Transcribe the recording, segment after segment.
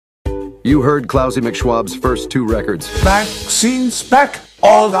You heard Klausy McSchwab's first two records. Vaccines back,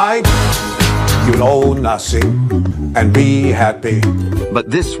 all right. You know nothing and be happy.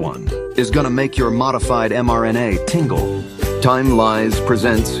 But this one is gonna make your modified mRNA tingle. Time Lies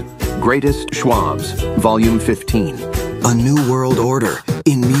presents Greatest Schwabs, Volume 15. A New World Order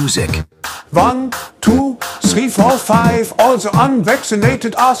in Music. 1, 2, 3, 4, 5. All the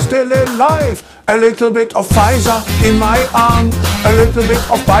unvaccinated are still alive. A little bit of Pfizer in my arm. A little bit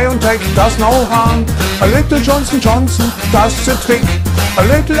of BioNTech does no harm. A little Johnson Johnson does the trick. A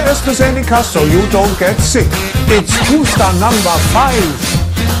little AstraZeneca so you don't get sick. It's booster number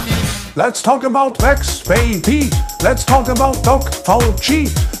 5. Let's talk about Vax, baby. Let's talk about Doc Fauci.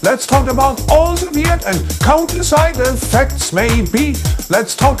 Let's talk about all the weird and countless side effects, maybe.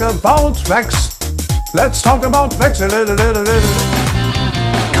 Let's talk about Vax. Let's talk about Vax a little.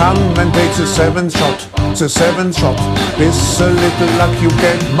 Come and take the 7th shot, the 7th shot. With a little luck you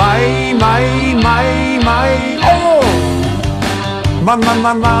get my, oh!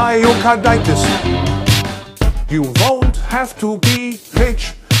 Myocarditis. You won't have to be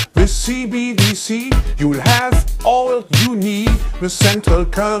rich. With CBDC, you'll have all you need with central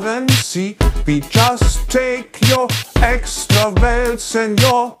currency. We just take your extra wealth and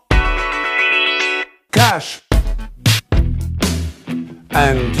your cash.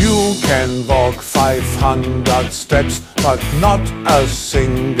 And you can walk 500 steps, but not a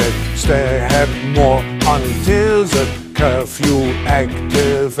single step more until the curfew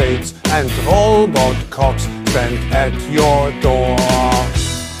activates and robot cops stand at your door.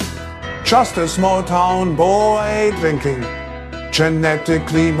 Just a small town boy drinking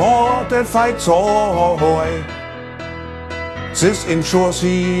genetically modified soy. This ensures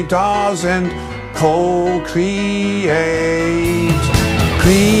he doesn't procreate.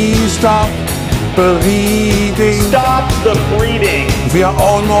 Please stop bleeding. Stop the bleeding. We are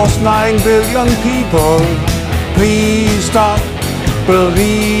almost 9 billion people. Please stop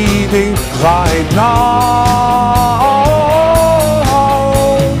bleeding right now.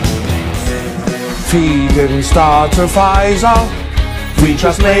 We didn't start a Pfizer. We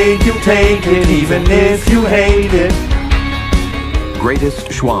just made you take it even if you hate it. Greatest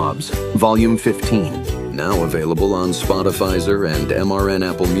Schwabs, Volume 15. Now available on Spotify and MRN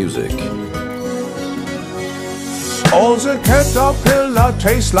Apple Music. All the caterpillar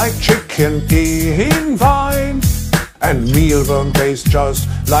tastes like chicken in wine. And mealworm tastes just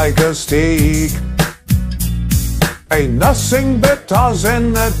like a steak. Ain't nothing better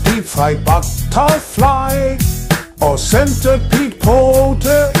than a deep-fried butterfly or centipede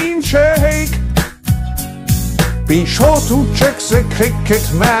protein shake. Be sure to check the cricket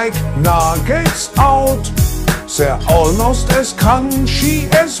McNuggets out. They're almost as crunchy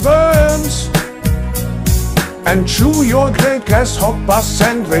as worms. And chew your great grasshopper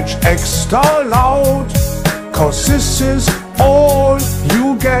sandwich extra loud. 'Cause this is all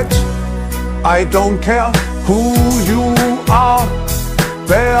you get. I don't care who you are,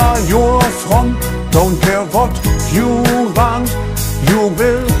 where you're from, don't care what you want, you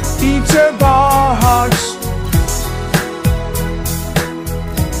will eat the bugs.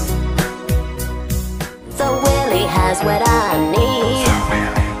 So Willie has what I need.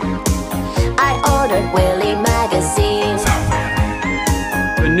 I ordered Willie magazine.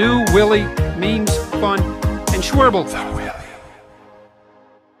 The new Willie means fun and Schwerble.